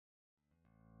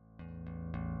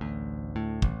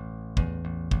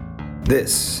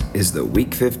This is the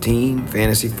Week 15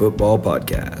 Fantasy Football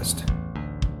Podcast,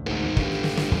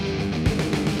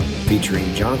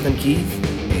 featuring Jonathan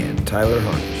Keith and Tyler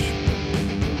Harnish.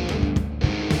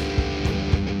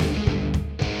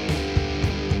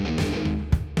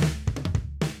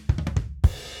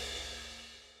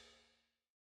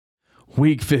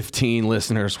 Week 15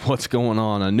 listeners, what's going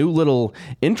on? A new little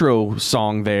intro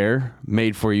song there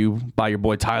made for you by your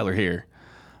boy Tyler here.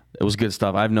 It was good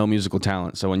stuff. I have no musical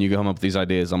talent, so when you come up with these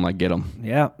ideas, I'm like, get them.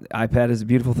 Yeah, iPad is a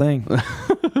beautiful thing.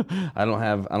 I don't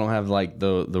have like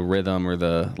the rhythm or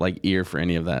the like ear for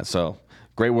any of that. So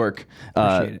great work.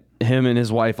 Appreciate it. Him and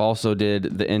his wife also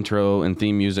did the intro and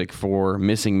theme music for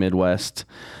Missing Midwest,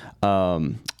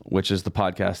 which is the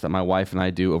podcast that my wife and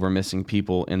I do over missing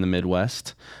people in the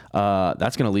Midwest.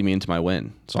 That's going to lead me into my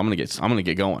win. So I'm going to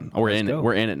get going.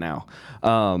 We're in it now.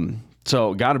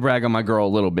 So got to brag on my girl a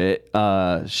little bit.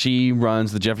 She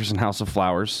runs the Jefferson House of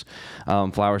Flowers,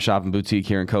 flower shop and boutique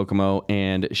here in Kokomo,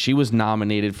 and she was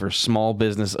nominated for Small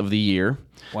Business of the Year.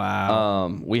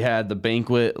 Wow. We had the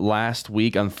banquet last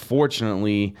week.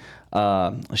 Unfortunately,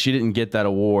 she didn't get that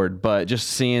award, but just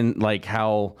seeing like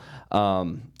how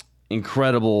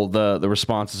incredible the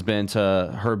response has been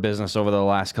to her business over the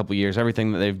last couple of years,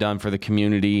 everything that they've done for the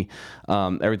community,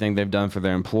 everything they've done for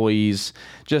their employees.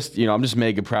 Just, I'm just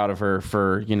mega proud of her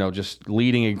for, just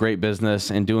leading a great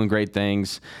business and doing great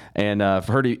things. And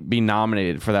for her to be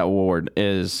nominated for that award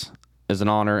is an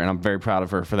honor, and I'm very proud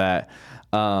of her for that.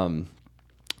 We're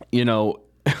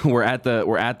at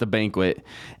the banquet,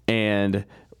 and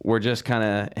we're just kind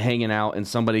of hanging out, and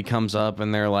somebody comes up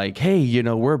and they're like, hey,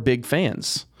 we're big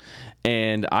fans.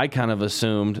 And I kind of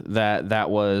assumed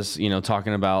that was,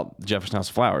 talking about Jefferson House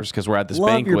of Flowers, because we're at this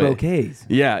banquet. Love your bouquets.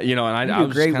 Yeah, and I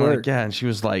was great kind of work. like, yeah. And she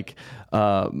was like,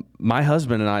 my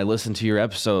husband and I listen to your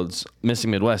episodes,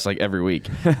 Missing Midwest, like every week.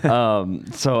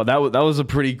 So that was a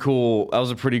pretty cool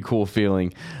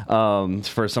feeling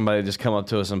for somebody to just come up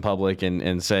to us in public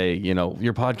and say,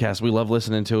 your podcast, we love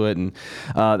listening to it, and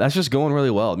that's just going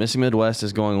really well. Missing Midwest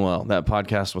is going well. That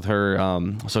podcast with her.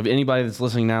 So if anybody that's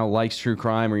listening now likes true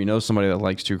crime, or somebody that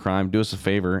likes true crime, do us a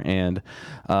favor and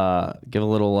give a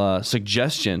little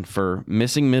suggestion for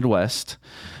Missing Midwest.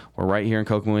 We're right here in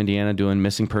Kokomo, Indiana, doing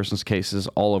missing persons cases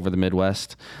all over the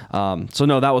Midwest. So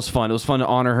no, that was fun. It was fun to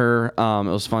honor her. It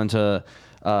was fun to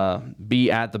be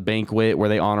at the banquet where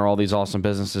they honor all these awesome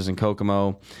businesses in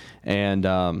Kokomo. And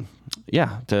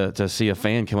to see a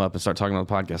fan come up and start talking on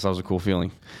the podcast, that was a cool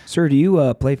feeling. Sir, do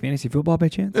you play fantasy football by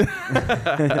chance?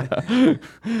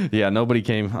 Yeah, nobody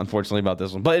came, unfortunately, about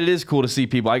this one. But it is cool to see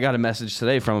people. I got a message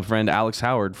today from a friend, Alex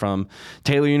Howard from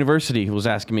Taylor University, who was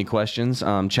asking me questions.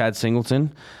 Chad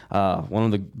Singleton, one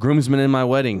of the groomsmen in my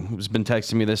wedding, has been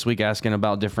texting me this week asking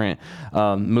about different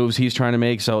moves he's trying to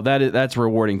make. So that's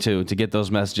rewarding, too, to get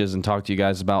those messages and talk to you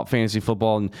guys about fantasy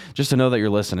football, and just to know that you're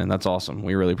listening. That's awesome.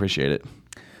 We really appreciate it.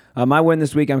 My win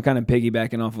this week, I'm kind of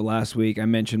piggybacking off of last week. I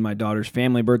mentioned my daughter's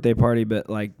family birthday party, but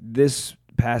like this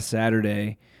past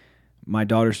Saturday, my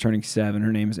daughter's turning 7.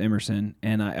 Her name is Emerson.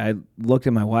 And I looked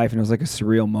at my wife, and it was like a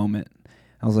surreal moment.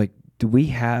 I was like, do we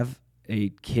have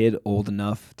a kid old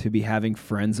enough to be having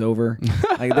friends over?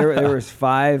 Like there was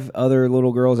 5 other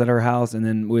little girls at her house, and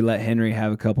then we let Henry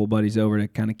have a couple buddies over to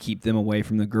kind of keep them away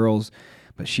from the girls.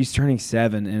 But she's turning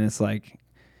 7, and it's like,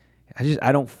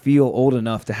 I don't feel old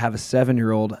enough to have a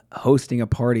 7-year-old hosting a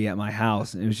party at my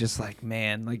house. And it was just like,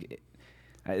 man, like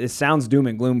it sounds doom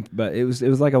and gloom, but it was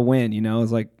like a win, It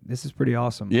was like, this is pretty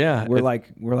awesome. Yeah. We're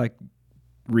like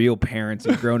real parents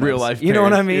and grown-ups. Real life You know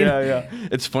what I mean? Yeah.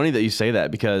 It's funny that you say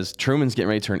that, because Truman's getting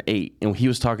ready to turn 8, and he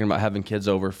was talking about having kids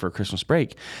over for Christmas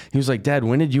break. He was like, Dad,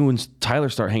 when did you and Tyler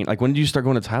start hanging? Like, when did you start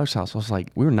going to Tyler's house? I was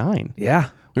like, we were 9.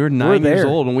 Yeah. We were 9 years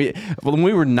old. When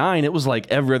we were 9, it was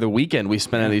like every other weekend we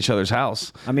spent at each other's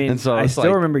house. I mean, and so I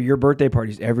still remember your birthday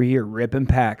parties every year, ripping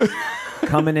packs,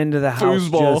 coming into the house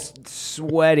Foosball. just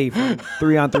sweaty from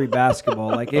 3-on-3 basketball.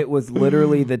 Like, it was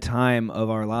literally the time of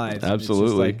our lives. And it's just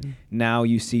Absolutely. like, now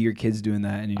you see your kids doing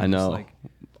that, and you're I know. just like,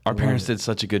 Our parents did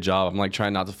such a good job. I'm like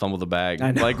trying not to fumble the bag,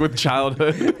 I know. like with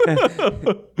childhood.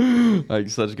 Like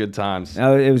such good times.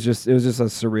 no, it was just a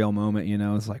surreal moment,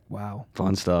 It's like, wow.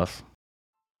 Fun stuff.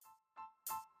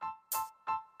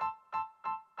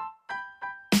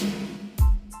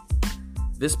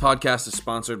 This podcast is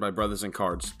sponsored by Brothers in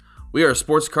Cards. We are a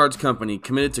sports cards company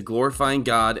committed to glorifying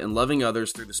God and loving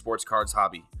others through the sports cards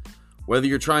hobby. Whether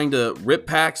you're trying to rip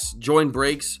packs, join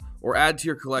breaks, or add to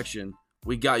your collection,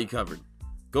 we got you covered.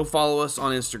 Go follow us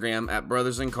on Instagram at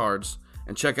Brothers in Cards,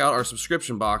 and check out our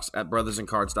subscription box at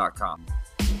brothersincards.com.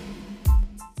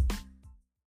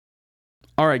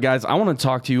 All right, guys, I want to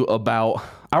talk to you about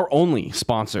our only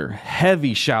sponsor.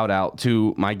 Heavy shout out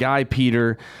to my guy,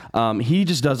 Peter. He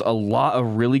just does a lot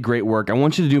of really great work. I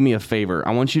want you to do me a favor.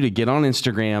 I want you to get on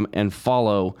Instagram and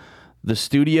follow the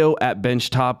studio at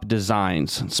Benchtop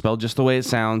Designs, spelled just the way it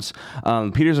sounds.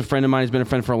 Peter's a friend of mine. He's been a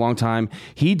friend for a long time.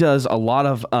 He does a lot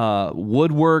of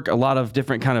woodwork, a lot of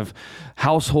different kind of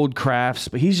household crafts,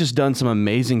 but he's just done some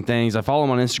amazing things. I follow him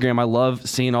on Instagram. I love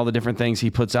seeing all the different things he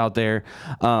puts out there.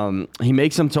 He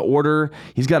makes them to order.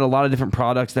 He's got a lot of different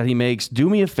products that he makes.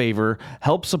 Do me a favor,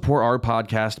 help support our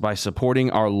podcast by supporting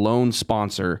our lone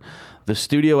sponsor, the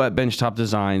studio at Benchtop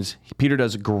Designs. Peter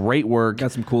does great work.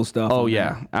 Got some cool stuff. Oh,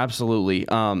 yeah, absolutely.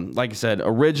 Like I said,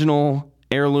 original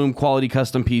heirloom quality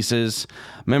custom pieces,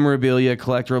 memorabilia,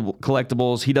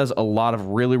 collectibles. He does a lot of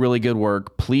really, really good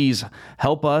work. Please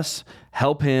help us,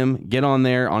 help him. Get on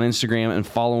there on Instagram and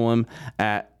follow him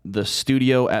at the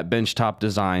studio at Benchtop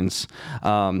Designs.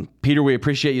 Peter, we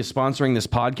appreciate you sponsoring this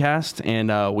podcast,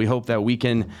 and we hope that we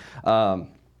can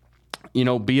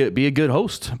be a good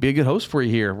host. Be a good host for you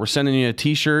here. We're sending you a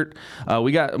t-shirt.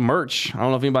 We got merch. I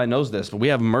don't know if anybody knows this, but we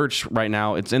have merch right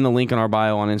now. It's in the link in our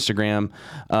bio on Instagram.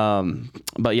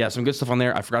 But yeah, some good stuff on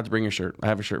there. I forgot to bring your shirt. I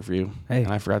have a shirt for you. Hey.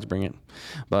 And I forgot to bring it.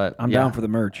 But I'm down for the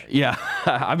merch. Yeah,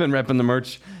 I've been repping the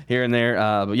merch here and there.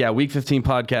 But yeah, Week 15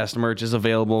 podcast merch is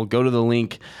available. Go to the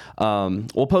link.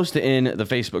 We'll post it in the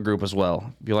Facebook group as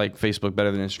well. If you like Facebook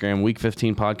better than Instagram, Week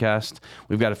 15 podcast.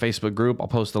 We've got a Facebook group. I'll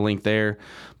post the link there.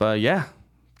 But yeah,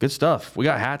 good stuff. We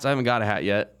got hats. I haven't got a hat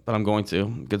yet, but I'm going to.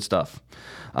 Good stuff.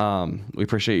 We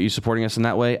appreciate you supporting us in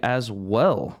that way as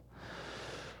well.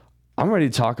 I'm ready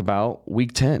to talk about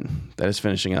Week 10 that is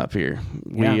finishing up here.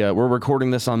 Yeah. We're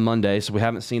recording this on Monday, so we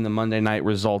haven't seen the Monday night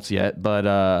results yet.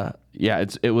 But yeah,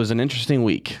 it was an interesting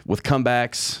week with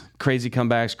comebacks,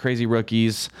 crazy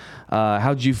rookies.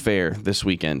 How'd you fare this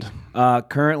weekend?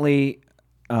 Currently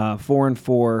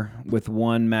 4-4 with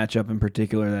one matchup in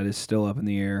particular that is still up in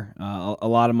the air. A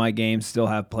lot of my games still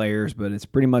have players, but it's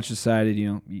pretty much decided.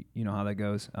 You know how that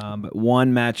goes. But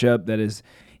one matchup that is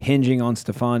hinging on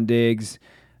Stephon Diggs.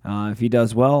 If he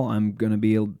does well, I'm going to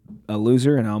be a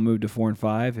loser, and I'll move to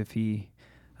 4-5. If he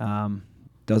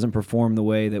doesn't perform the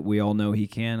way that we all know he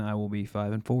can, I will be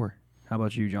 5-4. How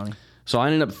about you, Johnny? So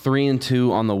I ended up 3-2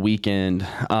 on the weekend.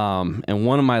 And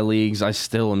one of my leagues, I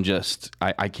still am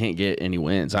I can't get any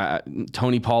wins.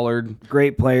 Tony Pollard,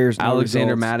 great players, no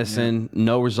Alexander results. Madison,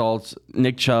 no results.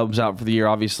 Nick Chubb's out for the year,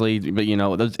 obviously, but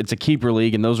it's a keeper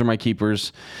league, and those are my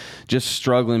keepers. Just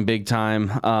struggling big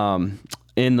time.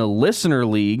 In the listener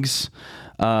leagues,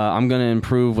 I'm going to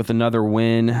improve with another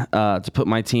win to put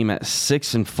my team at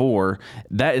 6-4.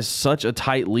 That is such a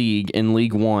tight league in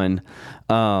League One.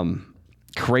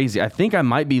 Crazy. I think I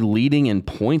might be leading in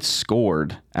points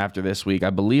scored after this week. I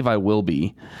believe I will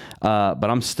be, but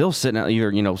I'm still sitting at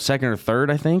either second or third.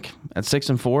 I think at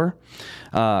 6-4.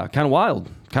 Kind of wild.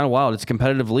 It's a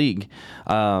competitive league.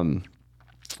 But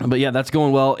yeah, that's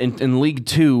going well in League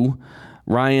 2.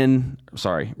 Ryan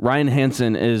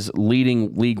Hansen is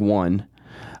leading League 1.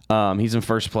 He's in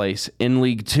first place. In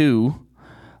League 2,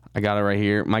 I got it right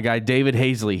here. My guy, David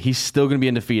Hazley, he's still going to be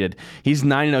undefeated. He's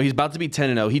 9-0. He's about to be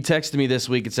 10-0. He texted me this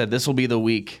week and said, this will be the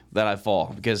week that I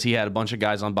fall, because he had a bunch of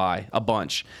guys on bye. A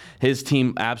bunch. His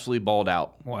team absolutely balled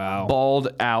out. Wow. Balled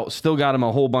out. Still got him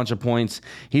a whole bunch of points.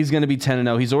 He's going to be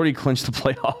 10-0. He's already clinched the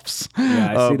playoffs.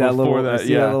 Yeah, I see that little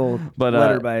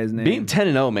letter by his name. Being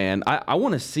 10-0, man, I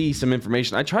want to see some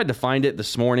information. I tried to find it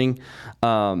this morning.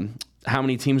 How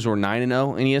many teams were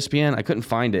 9-0 in ESPN? I couldn't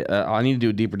find it. I need to do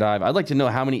a deeper dive. I'd like to know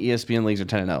how many ESPN leagues are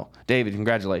 10-0. David,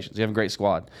 congratulations. You have a great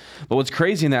squad. But what's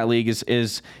crazy in that league is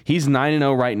he's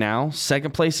 9-0 right now.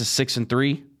 Second place is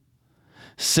 6-3.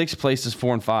 Sixth place is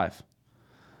 4-5.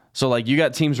 So you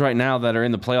got teams right now that are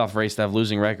in the playoff race that have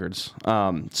losing records.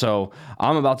 So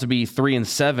I'm about to be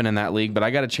 3-7 in that league, but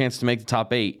I got a chance to make the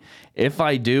top 8. If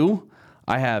I do,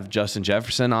 I have Justin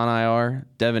Jefferson on IR,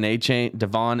 Devon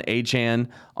Achane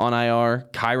on IR,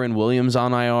 Kyron Williams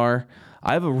on IR.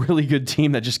 I have a really good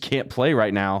team that just can't play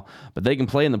right now, but they can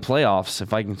play in the playoffs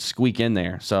if I can squeak in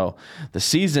there. So the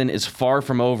season is far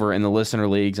from over in the listener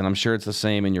leagues, and I'm sure it's the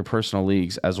same in your personal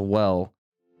leagues as well.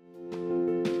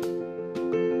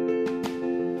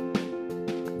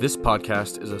 This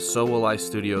podcast is a So Will I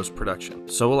Studios production.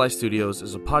 So Will I Studios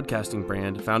is a podcasting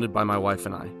brand founded by my wife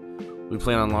and I. We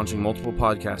plan on launching multiple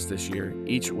podcasts this year,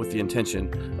 each with the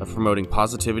intention of promoting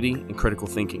positivity and critical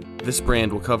thinking. This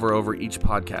brand will cover over each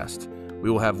podcast. We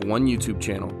will have one YouTube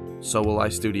channel, So Will I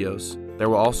Studios. There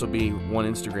will also be one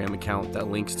Instagram account that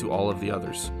links to all of the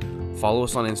others. Follow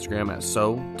us on Instagram at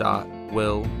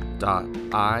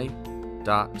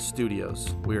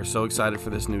so.will.i.studios. We are so excited for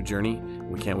this new journey.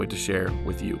 we can't wait to share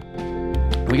with you.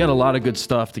 We got a lot of good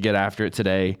stuff to get after it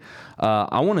today.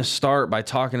 I want to start by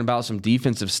talking about some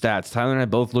defensive stats. Tyler and I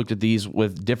both looked at these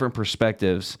with different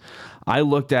perspectives. I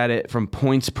looked at it from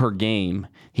points per game.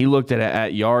 He looked at it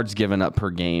at yards given up per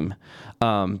game.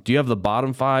 Do you have the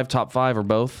bottom 5, top 5, or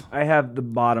both? I have the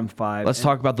bottom 5. Let's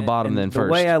talk about the bottom then first.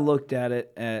 The way I looked at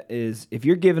it is if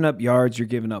you're giving up yards, you're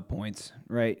giving up points,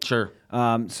 right? Sure.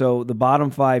 So the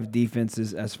bottom 5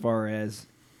 defenses as far as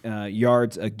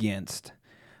yards against.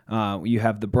 You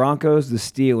have the Broncos, the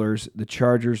Steelers, the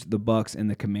Chargers, the Bucks, and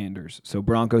the Commanders. So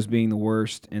Broncos being the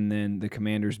worst, and then the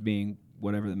Commanders being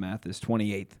whatever the math is,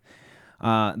 28th.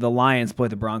 The Lions play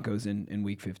the Broncos in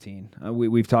Week 15.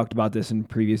 We've talked about this in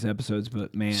previous episodes,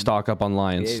 but man, stock up on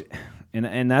Lions,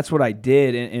 and that's what I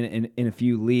did in a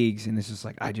few leagues, and it's just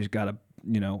like I just gotta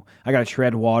I gotta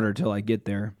tread water till I get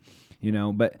there,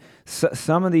 But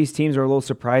some of these teams are a little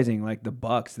surprising, like the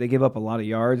Bucks. They give up a lot of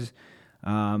yards,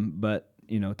 but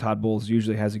Todd Bowles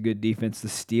usually has a good defense. The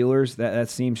Steelers, that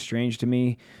seems strange to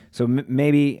me. So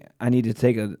maybe I need to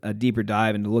take a deeper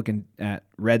dive into looking at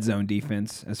red zone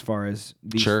defense as far as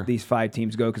these 5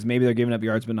 teams go, because maybe they're giving up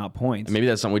yards but not points. Maybe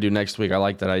that's something we do next week. I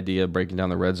like that idea, breaking down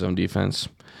the red zone defense.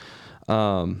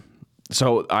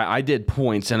 So I did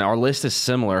points, and our list is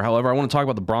similar. However, I want to talk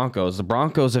about the Broncos. The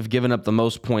Broncos have given up the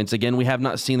most points. Again, we have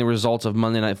not seen the results of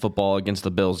Monday Night Football against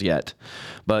the Bills yet.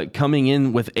 But coming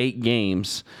in with 8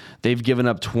 games, they've given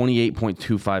up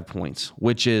 28.25 points,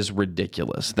 which is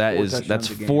ridiculous. That's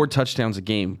 4 touchdowns a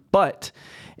game. But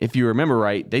if you remember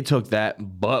right, they took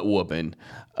that butt whooping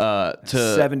to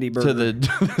 70 burger. to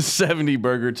the 70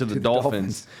 burger to the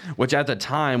Dolphins, which at the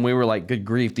time we were like, good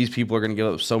grief, these people are going to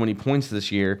give up so many points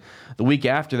this year. The week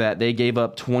after that, they gave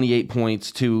up 28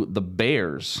 points to the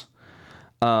Bears.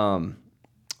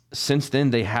 Since then,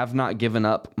 they have not given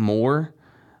up more.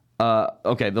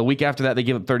 The week after that, they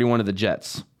gave up 31 to the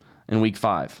Jets in week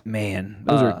 5. Man,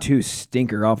 those are 2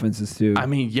 stinker offenses too. I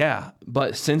mean, yeah,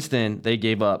 but since then, they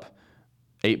gave up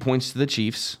 8 points to the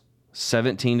Chiefs,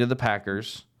 17 to the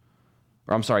Packers.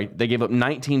 They gave up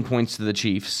 19 points to the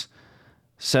Chiefs,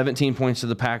 17 points to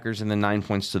the Packers, and then 9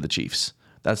 points to the Chiefs.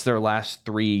 That's their last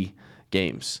 3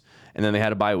 games. And then they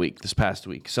had a bye week this past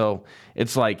week. So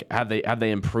it's like, have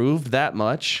they improved that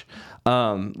much?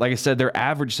 Like I said, their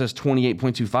average says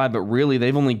 28.25, but really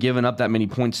they've only given up that many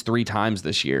points 3 times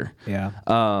this year. Yeah.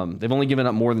 They've only given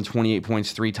up more than 28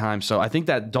 points 3 times. So I think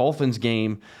that Dolphins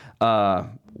game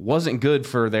wasn't good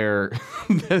for their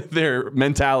their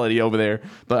mentality over there.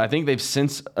 But I think they've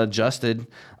since adjusted.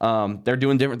 They're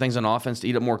doing different things on offense to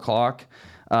eat up more clock.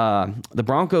 The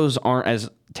Broncos aren't as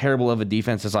terrible of a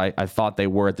defense as I thought they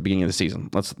were at the beginning of the season.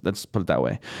 Let's put it that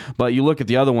way. But you look at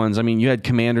the other ones. I mean, you had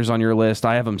Commanders on your list.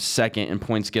 I have them second in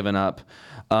points given up.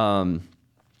 And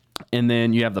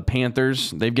then you have the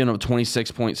Panthers. They've given up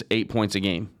 26.8 points a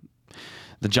game.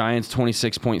 The Giants,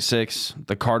 26.6.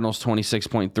 The Cardinals,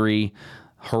 26.3.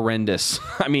 Horrendous.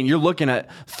 I mean, you're looking at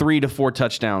 3 to 4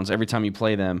 touchdowns every time you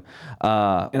play them.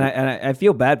 And I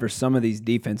feel bad for some of these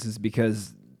defenses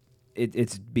because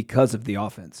it's because of the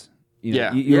offense.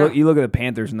 You look at the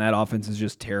Panthers, and that offense is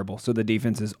just terrible. So the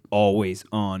defense is always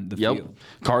on the field.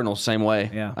 Cardinals, same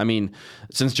way. Yeah. I mean,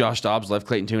 since Josh Dobbs left,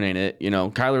 Clayton Tune ain't it.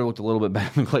 Kyler looked a little bit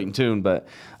better than Clayton Tune, but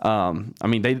I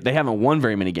mean, they haven't won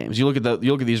very many games. You look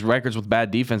at these records with bad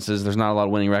defenses. There's not a lot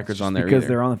of winning records on there because either.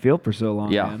 they're on the field for so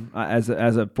long. Yeah. Man. As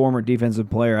a former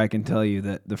defensive player, I can tell you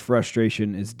that the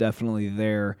frustration is definitely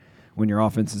there when your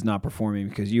offense is not performing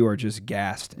because you are just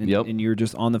gassed and you're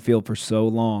just on the field for so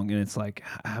long, and it's like,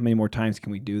 how many more times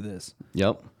can we do this?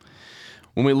 Yep.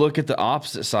 When we look at the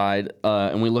opposite side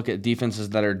and we look at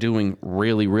defenses that are doing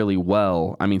really, really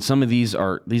well, I mean, some of this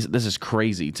is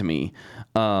crazy to me.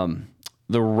 The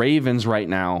Ravens right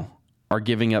now are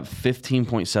giving up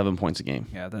 15.7 points a game.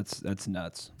 Yeah, that's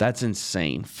nuts. That's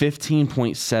insane.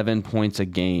 15.7 points a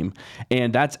game.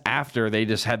 And that's after they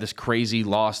just had this crazy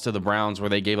loss to the Browns where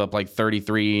they gave up like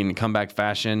 33 in comeback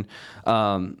fashion.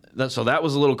 So that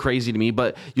was a little crazy to me.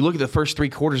 But you look at the first 3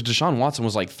 quarters, Deshaun Watson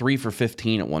was like 3 for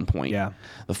 15 at one point. Yeah.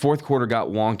 The fourth quarter got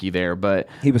wonky there, but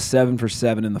he was 7 for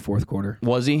 7 in the fourth quarter.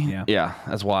 Was he? Yeah. Yeah,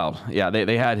 that's wild. Yeah,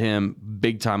 they had him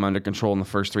big time under control in the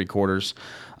first 3 quarters.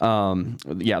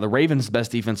 The Ravens'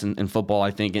 best defense in football,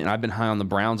 I think, and I've been high on the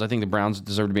Browns. I think the Browns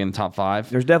deserve to be in the top 5.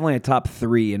 There's definitely a top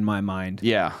 3 in my mind.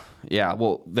 Yeah.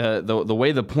 Well, the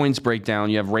way the points break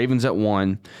down, you have Ravens at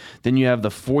 1, then you have the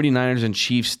 49ers and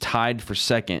Chiefs tied for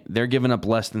second. They're giving up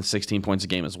less than 16 points a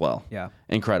game as well. Yeah.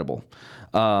 Incredible.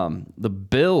 The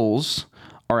Bills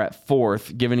are at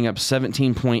 4th, giving up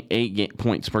 17.8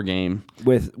 points per game.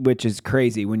 Which is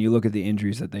crazy when you look at the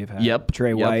injuries that they've had. Yep.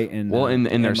 Trey White and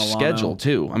in their Milano. schedule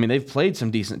too. I mean, they've played some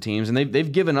decent teams and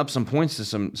they've given up some points to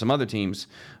some other teams,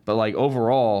 but like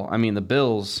overall, I mean, the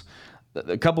Bills.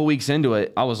 A couple weeks into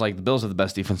it, I was like, the Bills are the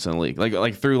best defense in the league.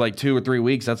 Like through like 2 or 3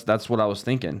 weeks, that's what I was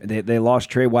thinking. They lost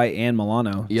Trey White and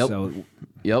Milano. Yep. So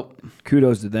Yep.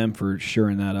 kudos to them for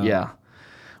shoring that up. Yeah.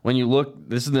 When you look,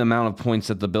 this is the amount of points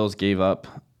that the Bills gave up: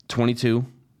 22,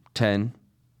 10,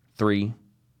 3,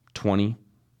 20,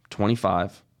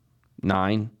 25,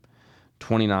 9,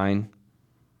 29,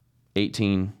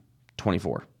 18,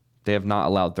 24. They have not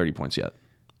allowed 30 points yet.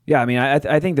 Yeah, I mean,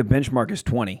 I think the benchmark is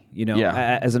 20. You know,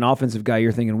 Yeah. As an offensive guy,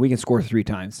 you're thinking we can score 3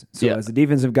 times. So Yeah. as a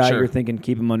defensive guy, Sure. you're thinking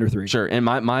keep them under 3. Sure. And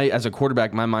my as a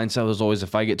quarterback, my mindset was always,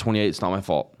 if I get 28, it's not my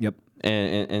fault. Yep.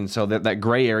 And so that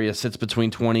gray area sits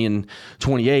between 20 and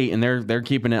 28, and they're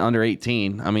keeping it under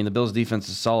 18. I mean, the Bills' defense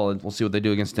is solid. We'll see what they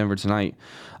do against Denver tonight.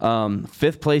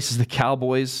 5th place is the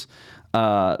Cowboys.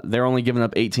 They're only giving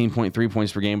up 18.3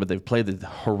 points per game, but they've played the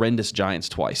horrendous Giants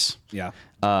twice. Yeah.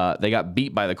 They got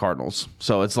beat by the Cardinals.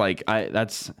 So it's like,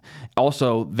 that's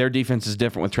also their defense is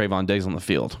different with Trayvon Diggs on the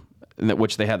field,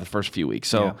 which they had the first few weeks.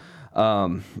 So,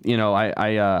 you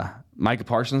know, Micah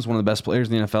Parsons, one of the best players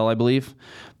in the NFL, I believe.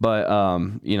 But,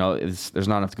 you know, there's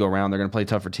not enough to go around. They're going to play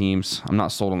tougher teams. I'm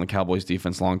not sold on the Cowboys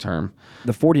defense long term.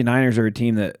 The 49ers are a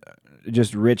team that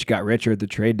just got richer at the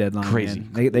trade deadline. Crazy.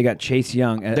 Man. They got Chase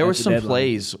Young at There were the some deadline.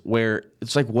 plays where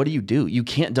it's like, what do? You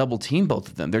can't double team both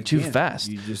of them. They're too can't. fast.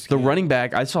 You just the can't. running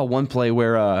back, I saw one play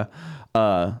where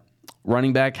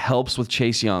running back helps with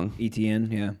Chase Young,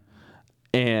 ETN, yeah.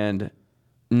 and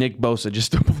Nick Bosa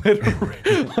just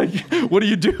obliterated. Like, what do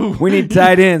you do? We need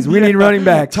tight ends. We need running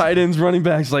backs. Tight ends, running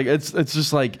backs. Like it's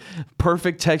just like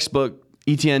perfect textbook.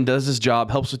 ETN does his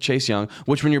job, helps with Chase Young,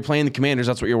 which when you're playing the Commanders,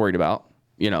 that's what you're worried about,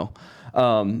 you know.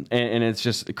 And it's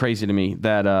just crazy to me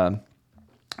that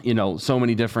you know, so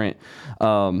many different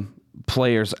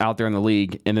players out there in the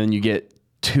league, and then you get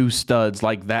 2 studs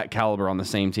like that caliber on the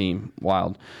same team.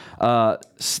 Wild.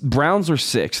 Browns are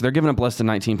 6th. They're giving up less than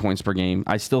 19 points per game.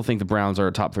 I still think the Browns are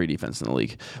a top 3 defense in the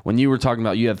league. When you were talking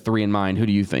about you have 3 in mind, who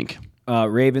do you think?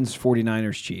 Ravens,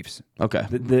 49ers, Chiefs. Okay.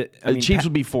 I mean, Chiefs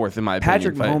would be 4th in my opinion.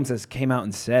 Patrick Mahomes has came out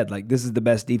and said, like, this is the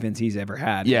best defense he's ever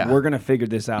had. Yeah. We're going to figure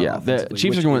this out. Yeah, the offensively,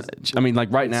 Chiefs are which going. is- I mean, like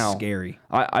right it's now, scary.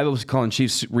 I was calling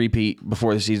Chiefs repeat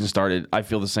before the season started. I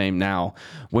feel the same now.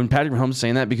 When Patrick Mahomes is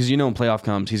saying that, because you know when playoff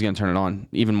comes, he's going to turn it on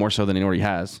even more so than he already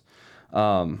has.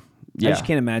 Yeah, I just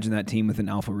can't imagine that team with an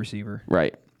alpha receiver.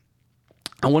 right.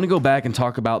 I want to go back and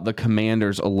talk about the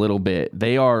Commanders a little bit.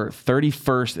 They are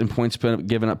 31st in points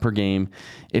given up per game.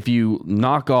 If you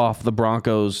knock off the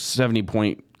Broncos'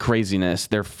 70-point craziness,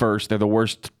 they're first. They're the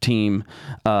worst team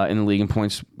in the league in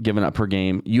points given up per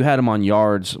game. You had them on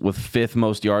yards with 5th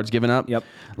most yards given up. Yep.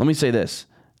 Let me say this.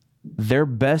 Their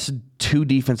best 2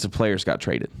 defensive players got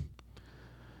traded.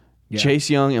 Yeah. Chase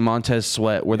Young and Montez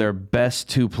Sweat were their best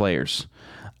 2 players.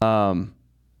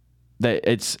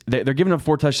 They're giving up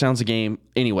 4 touchdowns a game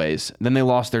anyways. Then they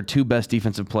lost their 2 best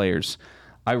defensive players.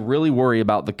 I really worry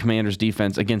about the Commanders'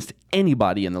 defense against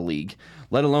anybody in the league,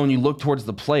 let alone you look towards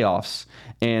the playoffs,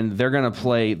 and they're going to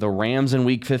play the Rams in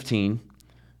Week 15.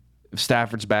 If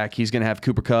Stafford's back, he's going to have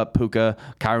Cooper Kupp, Puka,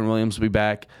 Kyron Williams will be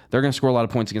back. They're going to score a lot of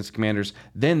points against the Commanders.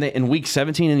 Then in Week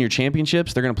 17 in your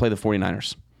championships, they're going to play the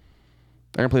 49ers.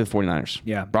 They're going to play the 49ers.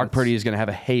 Yeah, Brock Purdy is going to have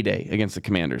a heyday against the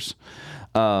Commanders.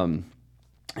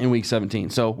 In Week 17.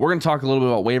 So we're going to talk a little bit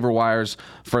about waiver wires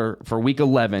for Week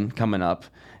 11 coming up.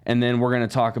 And then we're going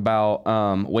to talk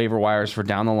about waiver wires for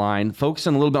down the line.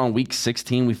 Focusing a little bit on Week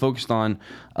 16. We focused on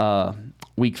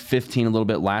Week 15 a little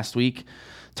bit last week.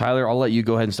 Tyler, I'll let you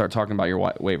go ahead and start talking about your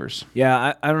waivers.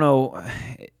 Yeah, I don't know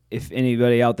if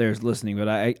anybody out there is listening, but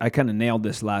I kind of nailed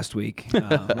this last week.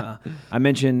 I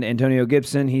mentioned Antonio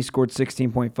Gibson. He scored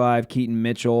 16.5. Keaton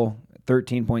Mitchell,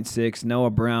 13.6. Noah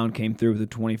Brown came through with a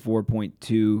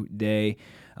 24.2 day.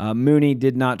 Mooney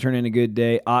did not turn in a good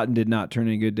day. Otten did not turn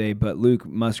in a good day, but Luke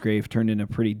Musgrave turned in a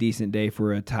pretty decent day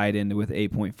for a tight end with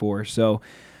 8.4. So,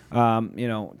 you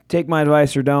know, take my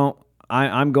advice or don't.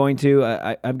 I'm going to.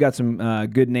 I've got some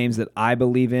good names that I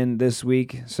believe in this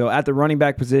week. So at the running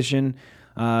back position,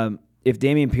 if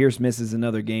Dameon Pierce misses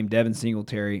another game, Devin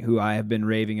Singletary, who I have been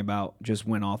raving about, just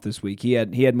went off this week. He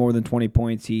had more than 20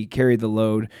 points. He carried the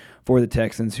load for the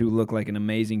Texans, who look like an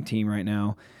amazing team right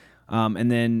now.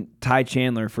 And then Ty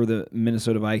Chandler for the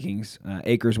Minnesota Vikings.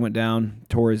 Akers went down,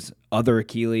 tore his other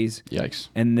Achilles. Yikes.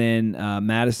 And then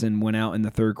Madison went out in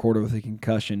the third quarter with a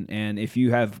concussion. And if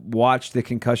you have watched the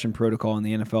concussion protocol in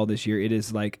the NFL this year, it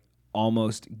is like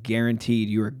almost guaranteed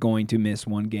you are going to miss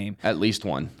one game. At least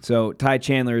one. So Ty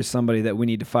Chandler is somebody that we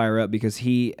need to fire up because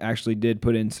he actually did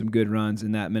put in some good runs,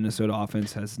 and that Minnesota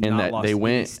offense has not lost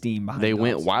any steam behind They Dobbs.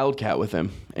 went Wildcat with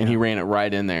him, and he ran it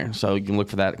right in there. So you can look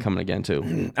for that coming again,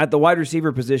 too. At the wide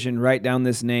receiver position, write down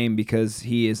this name because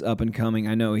he is up and coming.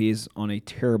 I know he is on a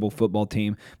terrible football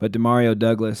team, but Demario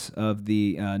Douglas of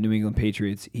the New England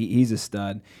Patriots, he's a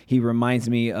stud. He reminds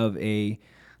me of a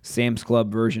Sam's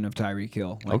Club version of Tyreek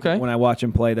Hill. Okay. When I watch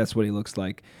him play, that's what he looks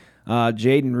like.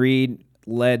 Jaden Reed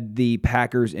led the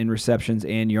Packers in receptions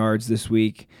and yards this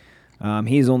week.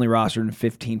 He's only rostered in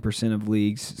 15% of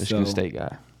leagues. Michigan State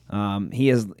guy.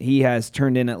 He has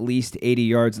turned in at least 80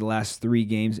 yards the last 3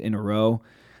 games in a row.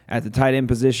 At the tight end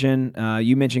position,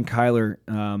 you mentioned Kyler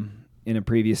in a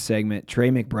previous segment. Trey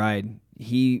McBride,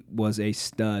 he was a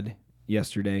stud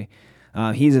yesterday.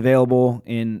 He's available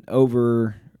in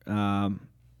over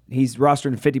he's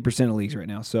rostered in 50% of leagues right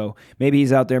now. So maybe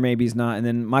he's out there, maybe he's not. And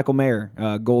then Michael Mayer,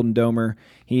 Golden Domer,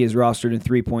 he is rostered in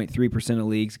 3.3% of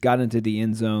leagues. Got into the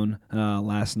end zone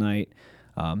last night.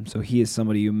 So he is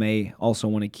somebody you may also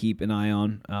want to keep an eye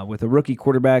on. With a rookie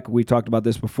quarterback, we've talked about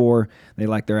this before. They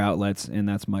like their outlets, and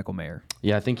that's Michael Mayer.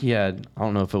 Yeah, I think he had, I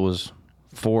don't know if it was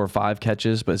 4 or 5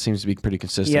 catches, but it seems to be pretty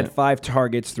consistent. He had 5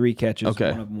 targets, 3 catches.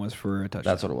 Okay. One of them was for a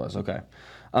touchdown. That's what it was. Okay.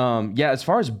 Yeah, as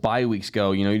far as bye weeks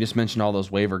go, you just mentioned all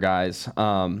those waiver guys.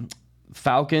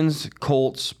 Falcons,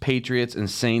 Colts, Patriots, and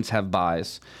Saints have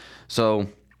byes. So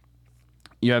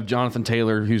you have Jonathan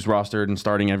Taylor, who's rostered and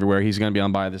starting everywhere. He's going to be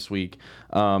on bye this week.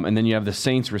 And then you have the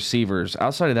Saints receivers.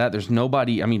 Outside of that, there's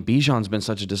nobody. I mean, Bijan's been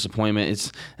such a disappointment.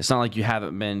 It's not like you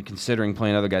haven't been considering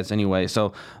playing other guys anyway.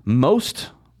 So most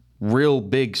real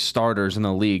big starters in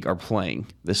the league are playing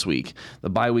this week. The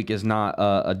bye week is not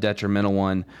a detrimental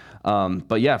one.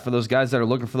 But yeah, for those guys that are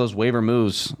looking for those waiver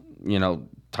moves,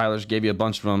 Tyler's gave you a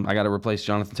bunch of them. I got to replace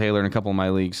Jonathan Taylor in a couple of my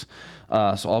leagues.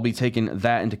 So I'll be taking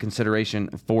that into consideration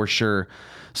for sure.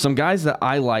 Some guys that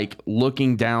I like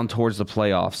looking down towards the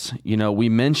playoffs. We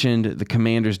mentioned the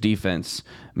Commanders defense.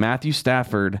 Matthew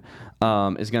Stafford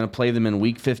is going to play them in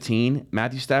week 15.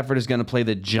 Matthew Stafford is going to play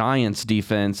the Giants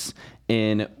defense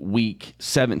in week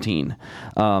 17.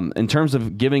 In terms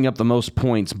of giving up the most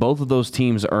points, both of those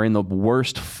teams are in the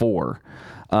worst 4.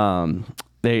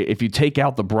 If you take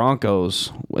out the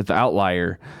Broncos with the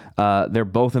outlier, they're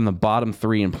both in the bottom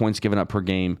 3 in points given up per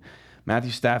game.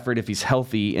 Matthew Stafford, if he's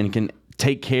healthy and can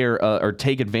take care or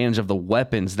take advantage of the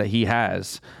weapons that he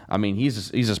has, I mean,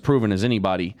 he's as proven as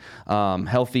anybody.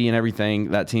 Healthy and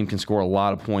everything, that team can score a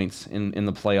lot of points in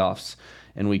the playoffs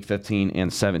in week 15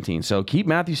 and 17. So keep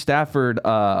Matthew Stafford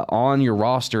on your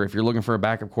roster if you're looking for a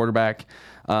backup quarterback.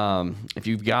 If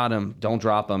you've got him, don't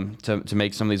drop him to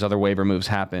make some of these other waiver moves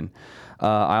happen.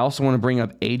 I also want to bring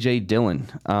up A.J. Dillon.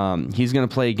 He's going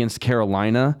to play against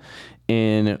Carolina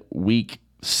in week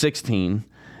 16.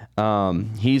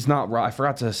 He's not. I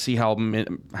forgot to see how.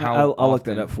 I'll look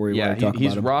that up for you. Yeah,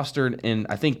 he's rostered in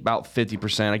I think about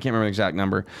 50%. I can't remember the exact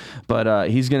number, but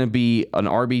he's going to be an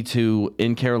RB2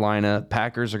 in Carolina.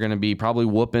 Packers are going to be probably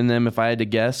whooping them if I had to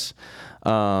guess.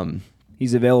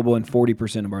 He's available in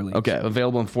 40% of our leagues. Okay,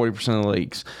 available in 40% of the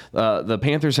leagues. The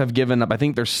Panthers have given up, I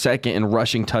think they're second in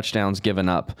rushing touchdowns given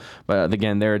up. But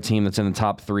again, they're a team that's in the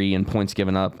top 3 in points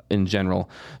given up in general.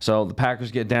 So the Packers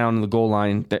get down to the goal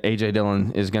line. A.J.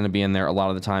 Dillon is going to be in there a lot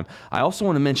of the time. I also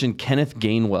want to mention Kenneth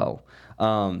Gainwell.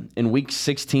 In week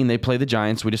 16, they play the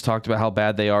Giants. We just talked about how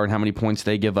bad they are and how many points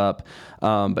they give up.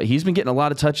 But he's been getting a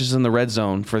lot of touches in the red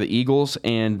zone for the Eagles.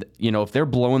 And, if they're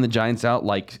blowing the Giants out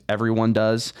like everyone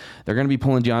does, they're going to be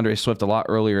pulling DeAndre Swift a lot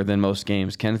earlier than most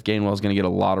games. Kenneth Gainwell is going to get a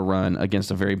lot of run against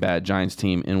a very bad Giants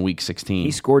team in week 16. He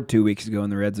scored 2 weeks ago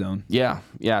in the red zone. Yeah.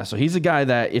 So he's a guy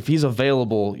that if he's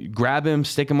available, grab him,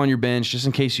 stick him on your bench just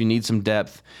in case you need some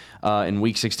depth. In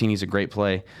week 16, he's a great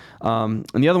play. And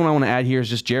the other one I want to add here is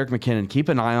just Jerick McKinnon. Keep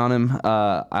an eye on him.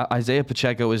 Isaiah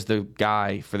Pacheco is the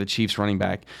guy for the Chiefs running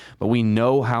back, but we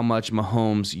know how much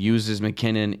Mahomes uses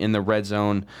McKinnon in the red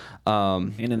zone.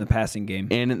 And in the passing game.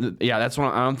 That's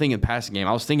what I'm thinking, passing game.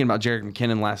 I was thinking about Jerick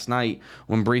McKinnon last night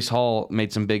when Breece Hall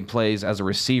made some big plays as a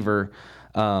receiver.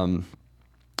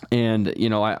 And,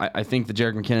 I think that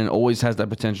Jerick McKinnon always has that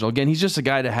potential. Again, he's just a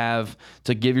guy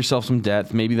to give yourself some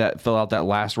depth, maybe fill out that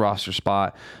last roster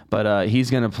spot. But he's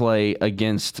going to play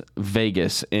against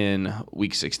Vegas in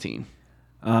week 16.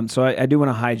 So I do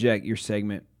want to hijack your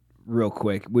segment real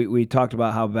quick. We talked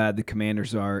about how bad the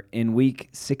Commanders are. In week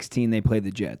 16, they play the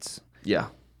Jets. Yeah.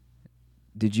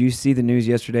 Did you see the news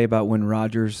yesterday about when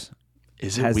Rodgers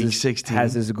week 16?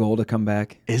 Has his goal to come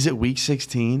back? Is it week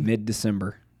 16?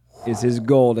 Mid-December. is his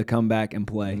goal to come back and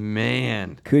play.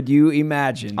 Man. Could you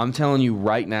imagine? I'm telling you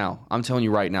right now,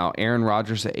 Aaron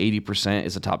Rodgers at 80%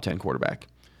 is a top 10 quarterback.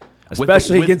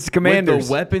 Especially against the Commanders. With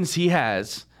the weapons he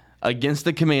has against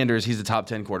the Commanders, he's a top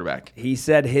 10 quarterback. He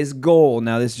said his goal,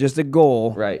 now this is just a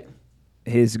goal. Right.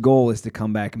 His goal is to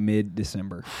come back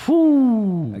mid-December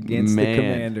against the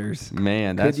Commanders.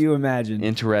 Man, that's Could you imagine?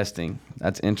 interesting.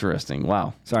 That's interesting.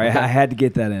 Wow. Sorry, I had to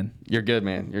get that in. You're good,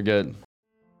 man. You're good.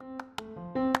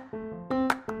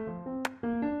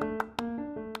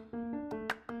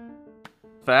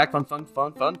 Fact,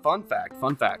 fun facts.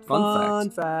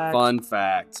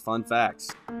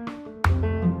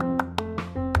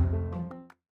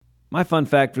 My fun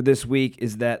fact for this week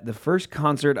is that the first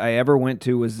concert I ever went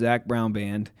to was Zac Brown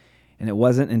Band, and it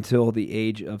wasn't until the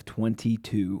age of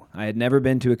 22. I had never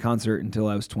been to a concert until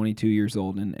I was 22 years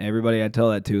old, and everybody I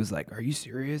tell that to is like, "Are you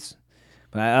serious?"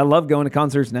 But I love going to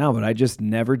concerts now, but I just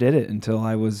never did it until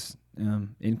I was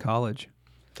in college.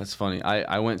 That's funny.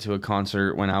 I went to a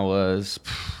concert when I was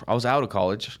out of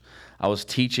college. I was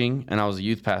teaching, and I was a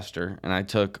youth pastor, and I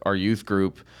took our youth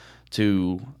group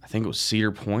to, I think it was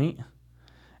Cedar Point,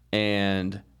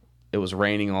 and it was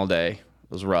raining all day. It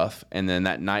was rough. And then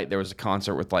that night there was a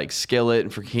concert with like Skillet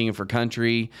and For King and For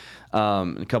Country,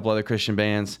 and a couple other Christian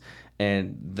bands.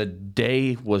 And the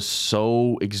day was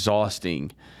so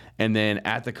exhausting. And then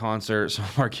at the concert, some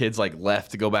of our kids like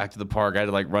left to go back to the park. I had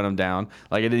to like run them down.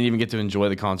 Like I didn't even get to enjoy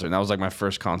the concert. And that was like my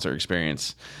first concert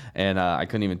experience. And I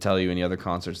couldn't even tell you any other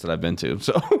concerts that I've been to.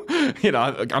 So,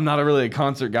 I'm not really a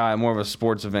concert guy. I'm more of a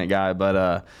sports event guy,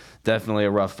 but definitely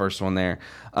a rough first one there.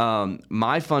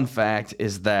 My fun fact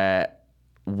is that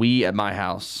we at my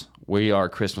house, we are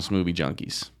Christmas movie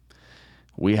junkies.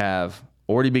 We have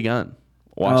already begun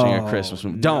watching a Christmas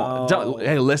movie. Don't.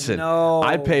 Hey, listen. No.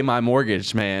 I pay my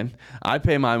mortgage, man. I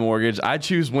pay my mortgage. I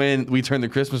choose when we turn the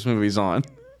Christmas movies on.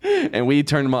 And we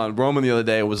turned them on. Roman the other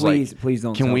day was Please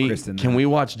don't tell Kristen Can that. we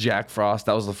watch Jack Frost?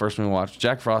 That was the first one we watched.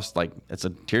 Jack Frost, like, it's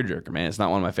a tearjerker, man. It's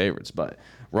not one of my favorites. But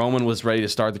Roman was ready to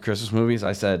start the Christmas movies.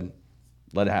 I said,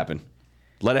 let it happen.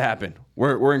 Let it happen.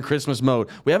 We're in Christmas mode.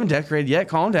 We haven't decorated yet.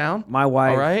 Calm down. My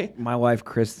wife, all right? My wife,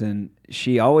 Kristen,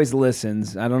 she always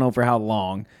listens. I don't know for how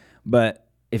long, but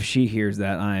if she hears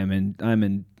that, I'm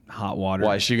in hot water.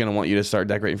 Why is she gonna want you to start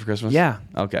decorating for Christmas? Yeah.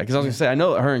 Okay. Because I was gonna say I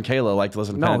know her and Kayla like to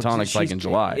listen to Pentatonics like in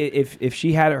July. If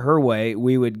she had it her way,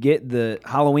 we would get the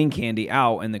Halloween candy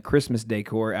out and the Christmas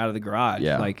decor out of the garage.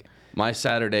 Yeah. Like my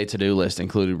Saturday to-do list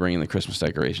included bringing the Christmas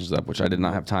decorations up, which I did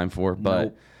not have time for. But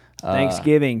nope.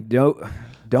 Thanksgiving,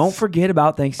 don't forget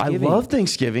about Thanksgiving. I love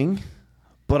Thanksgiving,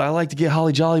 but I like to get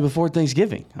holly jolly before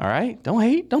Thanksgiving. All right, don't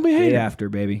hate, don't be hating. Day after,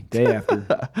 baby. Day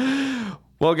after.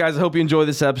 Well, guys, I hope you enjoy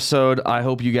this episode. I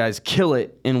hope you guys kill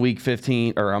it in week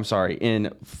 15, or I'm sorry,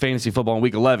 in fantasy football in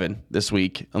week 11 this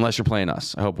week, unless you're playing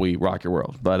us. I hope we rock your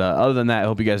world. But other than that, I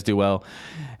hope you guys do well.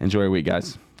 Enjoy your week,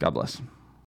 guys. God bless.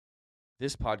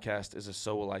 This podcast is a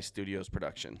So Will I Studios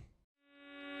production.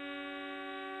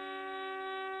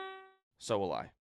 So Will I.